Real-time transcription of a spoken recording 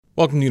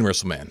Welcome to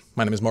Universal Man.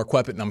 My name is Mark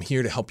Weppett, and I'm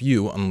here to help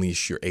you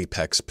unleash your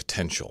apex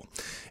potential.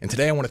 And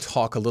today I want to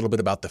talk a little bit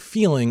about the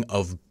feeling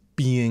of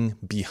being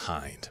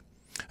behind.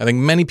 I think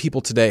many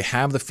people today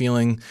have the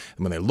feeling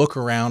when they look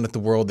around at the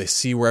world, they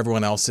see where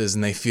everyone else is,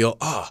 and they feel,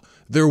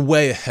 they're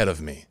way ahead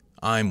of me.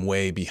 I'm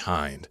way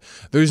behind.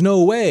 There's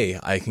no way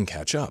I can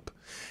catch up.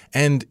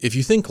 And if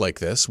you think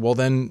like this, well,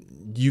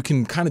 then you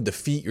can kind of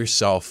defeat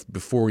yourself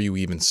before you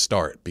even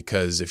start.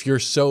 Because if you're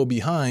so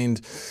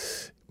behind,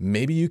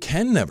 maybe you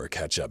can never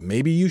catch up.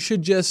 Maybe you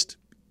should just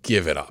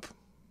give it up,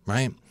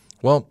 right?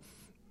 Well,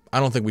 I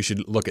don't think we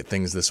should look at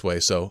things this way,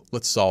 so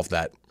let's solve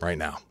that right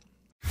now.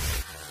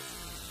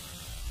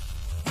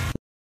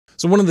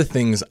 So one of the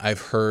things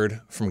I've heard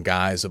from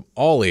guys of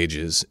all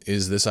ages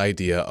is this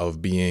idea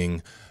of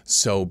being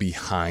so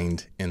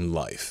behind in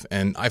life.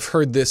 And I've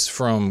heard this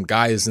from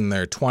guys in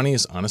their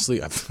 20s.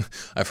 Honestly,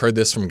 I've heard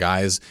this from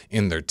guys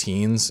in their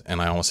teens,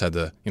 and I almost had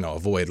to,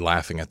 avoid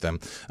laughing at them.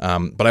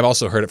 But I've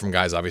also heard it from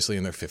guys, obviously,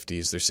 in their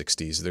 50s, their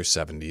 60s, their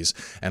 70s.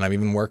 And I've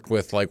even worked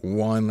with like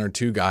one or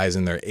two guys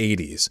in their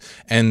 80s.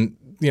 And,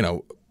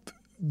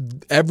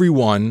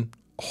 everyone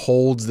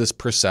holds this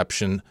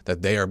perception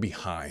that they are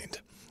behind,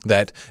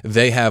 that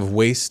they have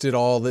wasted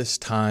all this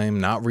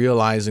time not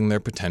realizing their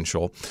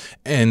potential,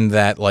 and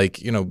that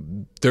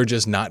they're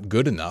just not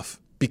good enough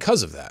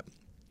because of that.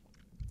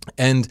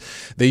 And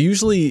they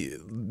usually,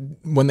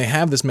 when they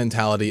have this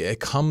mentality, it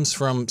comes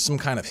from some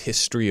kind of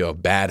history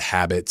of bad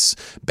habits,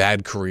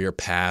 bad career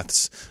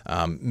paths,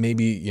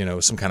 maybe,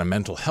 some kind of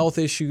mental health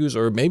issues,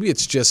 or maybe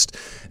it's just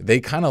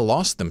they kind of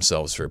lost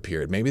themselves for a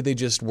period. Maybe they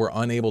just were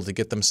unable to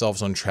get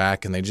themselves on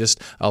track, and they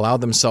just allowed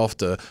themselves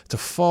to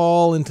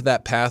fall into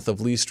that path of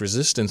least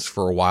resistance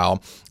for a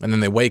while. And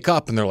then they wake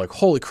up and they're like,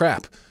 holy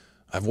crap,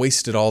 I've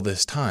wasted all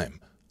this time.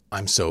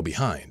 I'm so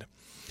behind.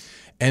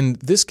 And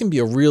this can be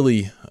a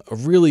really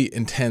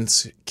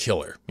intense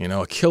killer,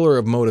 a killer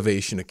of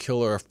motivation, a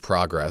killer of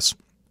progress.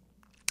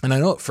 And I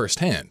know it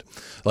firsthand.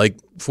 Like,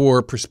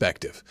 for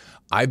perspective,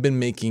 I've been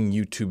making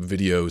YouTube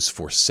videos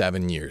for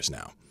 7 years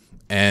now.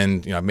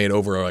 And, I've made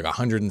over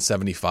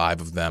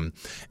 175 of them.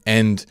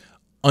 And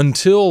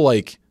until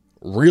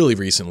really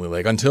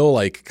recently, until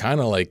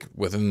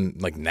within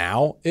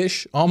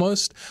now-ish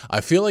almost, I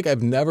feel like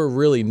I've never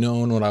really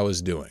known what I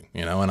was doing,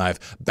 and I've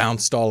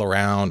bounced all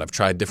around. I've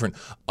tried different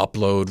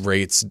upload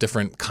rates,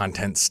 different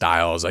content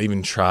styles. I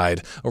even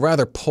tried a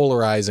rather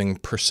polarizing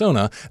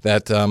persona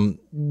that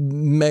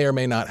may or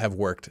may not have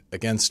worked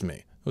against me.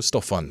 It was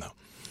still fun though.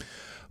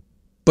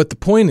 But the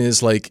point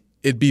is,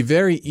 it'd be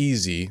very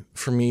easy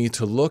for me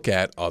to look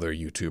at other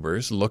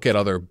YouTubers, look at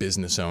other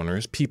business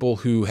owners, people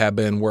who have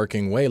been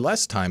working way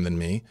less time than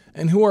me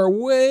and who are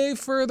way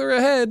further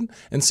ahead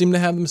and seem to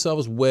have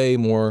themselves way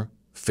more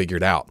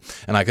figured out.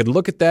 And I could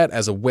look at that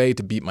as a way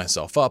to beat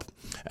myself up,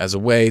 as a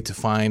way to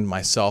find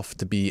myself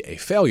to be a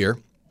failure.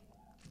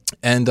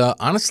 And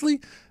honestly,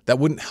 that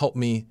wouldn't help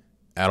me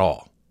at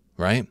all,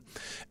 right?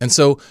 And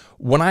so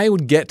when I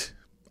would get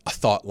a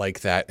thought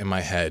like that in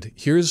my head,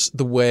 here's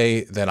the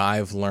way that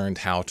I've learned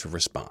how to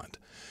respond.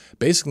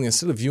 Basically,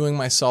 instead of viewing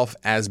myself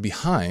as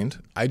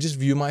behind, I just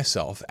view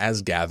myself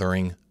as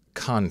gathering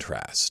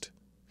contrast.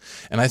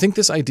 And I think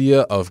this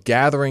idea of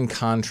gathering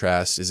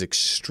contrast is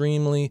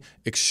extremely,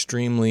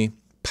 extremely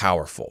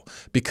powerful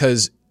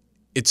because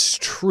it's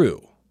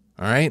true.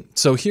 All right.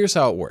 So here's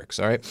how it works.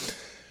 All right.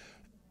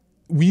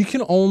 We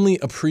can only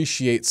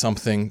appreciate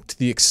something to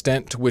the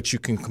extent to which you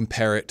can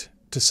compare it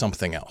to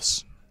something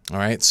else. All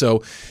right.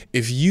 So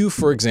if you,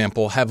 for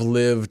example, have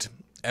lived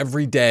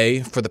every day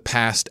for the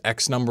past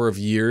X number of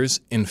years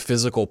in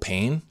physical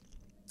pain,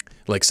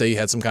 like say you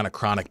had some kind of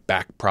chronic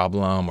back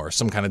problem or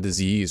some kind of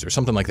disease or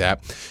something like that,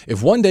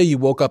 if one day you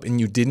woke up and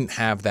you didn't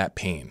have that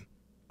pain,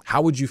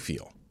 how would you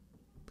feel?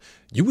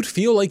 You would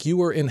feel like you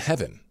were in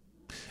heaven.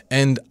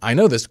 And I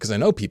know this because I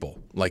know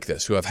people like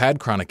this who have had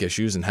chronic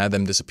issues and had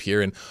them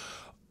disappear, and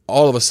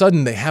all of a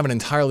sudden they have an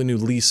entirely new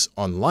lease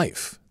on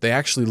life. They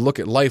actually look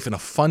at life in a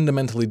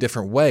fundamentally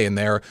different way, and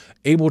they're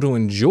able to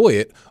enjoy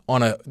it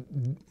on a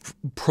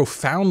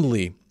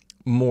profoundly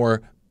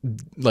more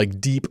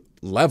deep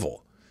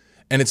level.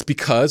 And it's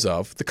because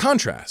of the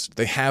contrast.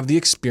 They have the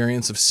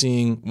experience of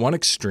seeing one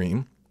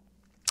extreme,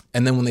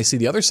 and then when they see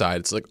the other side,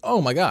 it's like,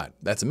 oh my God,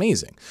 that's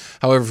amazing.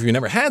 However, if you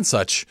never had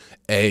such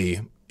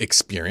a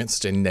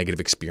negative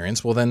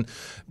experience, well then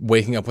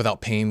waking up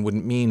without pain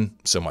wouldn't mean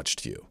so much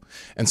to you.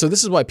 And so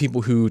this is why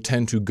people who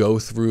tend to go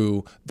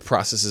through the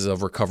processes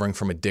of recovering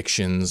from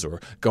addictions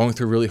or going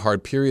through really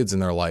hard periods in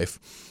their life,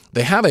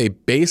 they have a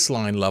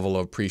baseline level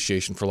of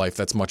appreciation for life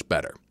that's much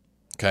better.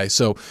 Okay.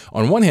 So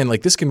on one hand,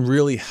 this can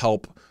really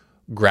help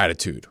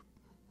gratitude,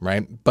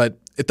 right? But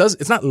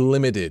it's not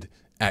limited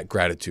at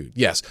gratitude.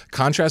 Yes,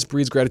 contrast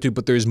breeds gratitude,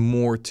 but there's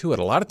more to it.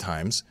 A lot of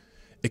times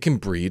it can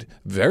breed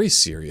very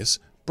serious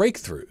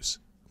breakthroughs.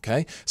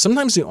 Okay.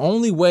 Sometimes the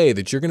only way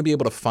that you're going to be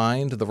able to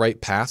find the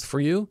right path for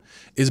you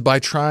is by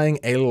trying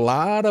a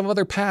lot of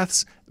other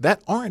paths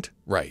that aren't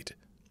right.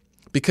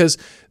 Because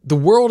the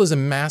world is a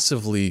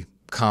massively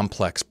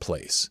complex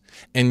place,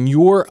 and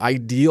your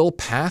ideal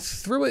path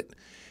through it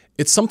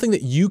it's something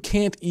that you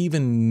can't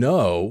even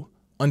know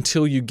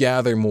until you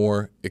gather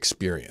more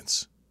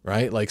experience,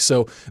 right? Like,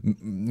 so,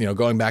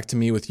 going back to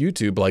me with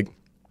YouTube, like,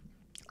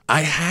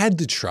 I had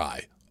to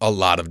try a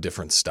lot of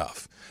different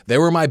stuff. They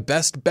were my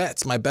best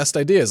bets, my best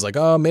ideas. Like,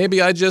 oh,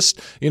 maybe I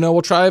just,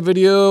 we'll try a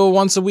video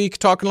once a week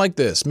talking like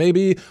this.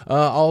 Maybe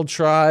I'll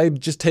try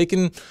just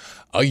taking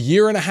a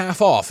year and a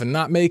half off and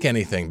not make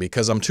anything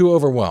because I'm too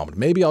overwhelmed.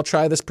 Maybe I'll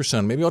try this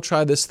persona. Maybe I'll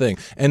try this thing.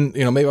 And,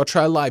 maybe I'll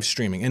try live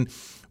streaming. And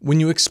when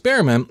you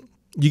experiment,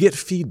 you get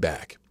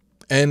feedback.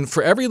 And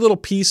for every little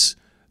piece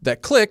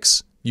that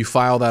clicks, you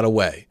file that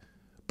away.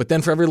 But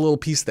then for every little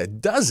piece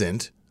that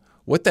doesn't,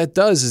 what that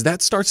does is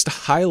that starts to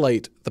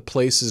highlight the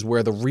places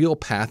where the real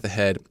path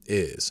ahead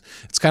is.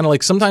 It's kind of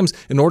like sometimes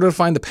in order to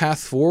find the path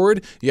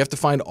forward, you have to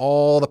find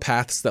all the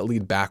paths that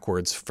lead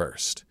backwards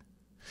first.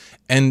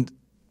 And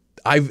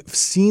I've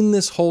seen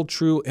this hold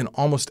true in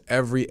almost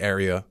every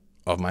area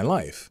of my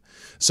life.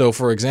 So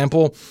for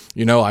example,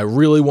 I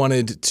really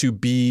wanted to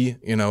be,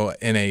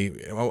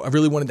 I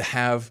really wanted to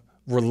have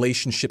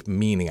relationship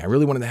meaning. I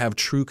really wanted to have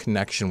true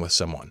connection with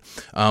someone.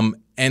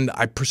 And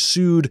I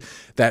pursued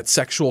that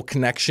sexual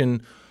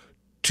connection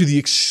to the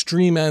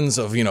extreme ends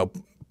of,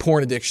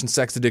 porn addiction,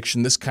 sex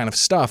addiction, this kind of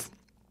stuff.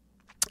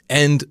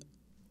 And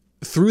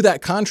through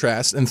that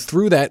contrast and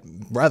through that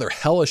rather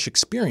hellish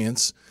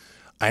experience,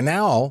 I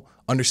now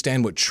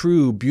understand what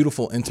true,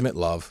 beautiful, intimate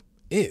love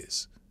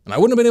is. And I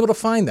wouldn't have been able to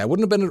find that. I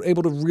wouldn't have been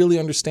able to really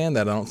understand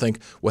that, I don't think,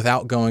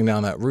 without going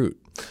down that route.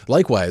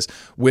 Likewise,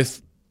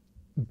 with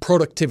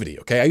productivity,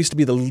 okay? I used to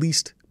be the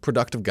least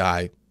productive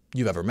guy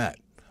you've ever met.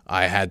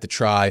 I had to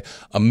try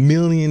a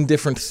million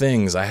different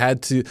things. I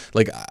had to,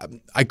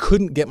 I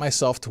couldn't get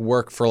myself to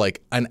work for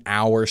like an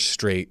hour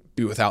straight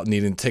without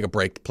needing to take a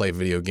break to play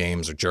video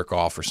games or jerk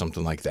off or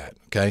something like that,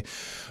 okay?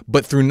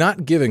 But through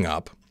not giving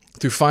up,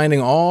 through finding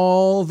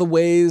all the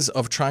ways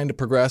of trying to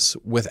progress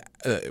with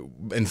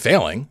and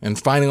failing, and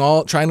finding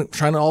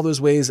trying all those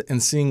ways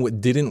and seeing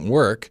what didn't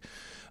work,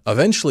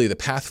 eventually the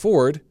path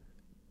forward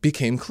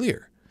became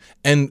clear.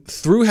 And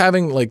through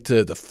having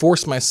to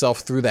force myself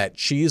through that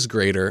cheese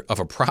grater of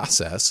a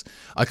process,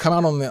 I come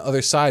out on the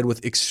other side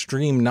with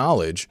extreme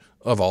knowledge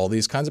of all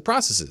these kinds of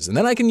processes. And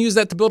then I can use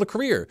that to build a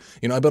career.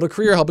 I built a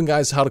career helping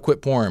guys how to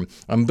quit porn.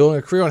 I'm building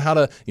a career on how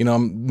to,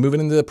 I'm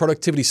moving into the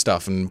productivity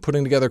stuff and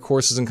putting together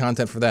courses and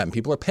content for that. And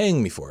people are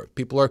paying me for it.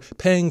 People are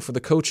paying for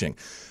the coaching.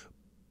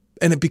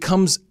 And it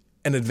becomes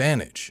an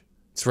advantage.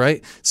 That's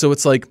right. So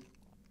it's like,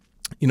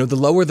 the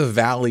lower the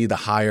valley, the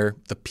higher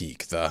the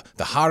peak. The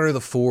hotter the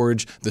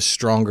forge, the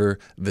stronger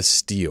the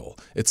steel.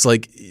 It's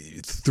like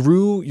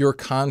through your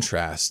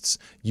contrasts,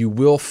 you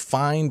will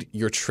find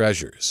your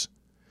treasures.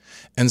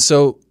 And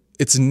so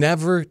it's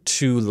never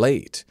too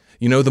late.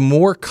 The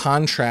more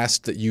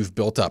contrast that you've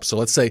built up. So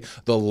let's say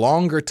the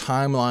longer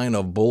timeline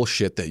of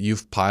bullshit that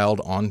you've piled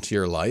onto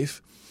your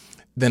life,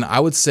 then I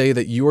would say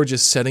that you are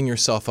just setting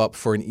yourself up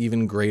for an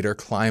even greater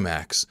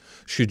climax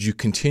should you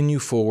continue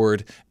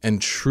forward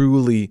and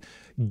truly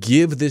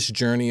give this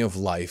journey of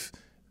life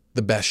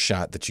the best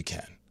shot that you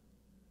can.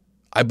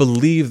 I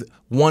believe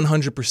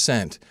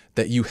 100%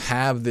 that you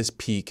have this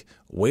peak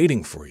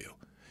waiting for you.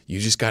 You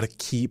just got to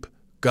keep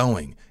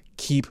going,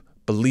 keep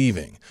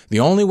believing. The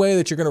only way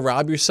that you're going to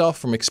rob yourself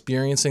from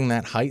experiencing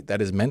that height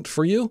that is meant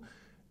for you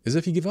is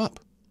if you give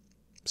up.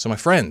 So my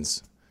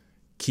friends,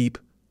 keep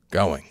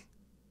going.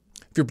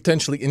 If you're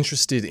potentially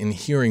interested in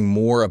hearing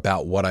more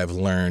about what I've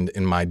learned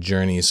in my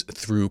journeys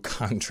through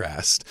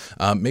contrast,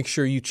 make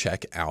sure you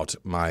check out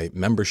my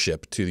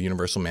membership to the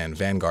Universal Man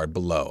Vanguard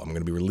below. I'm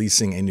going to be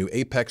releasing a new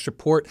Apex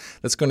report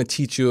that's going to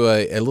teach you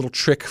a little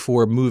trick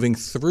for moving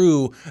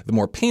through the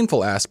more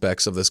painful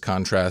aspects of this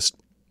contrast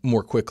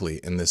more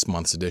quickly in this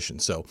month's edition.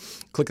 So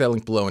click that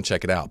link below and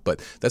check it out.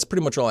 But that's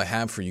pretty much all I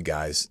have for you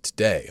guys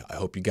today. I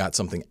hope you got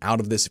something out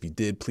of this. If you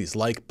did, please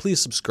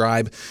please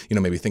subscribe.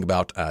 Maybe think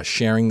about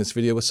sharing this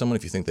video with someone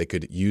if you think they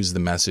could use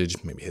the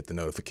message. Maybe hit the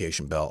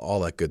notification bell,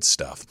 all that good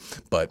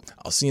stuff. But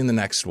I'll see you in the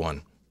next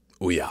one.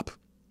 Ooyap.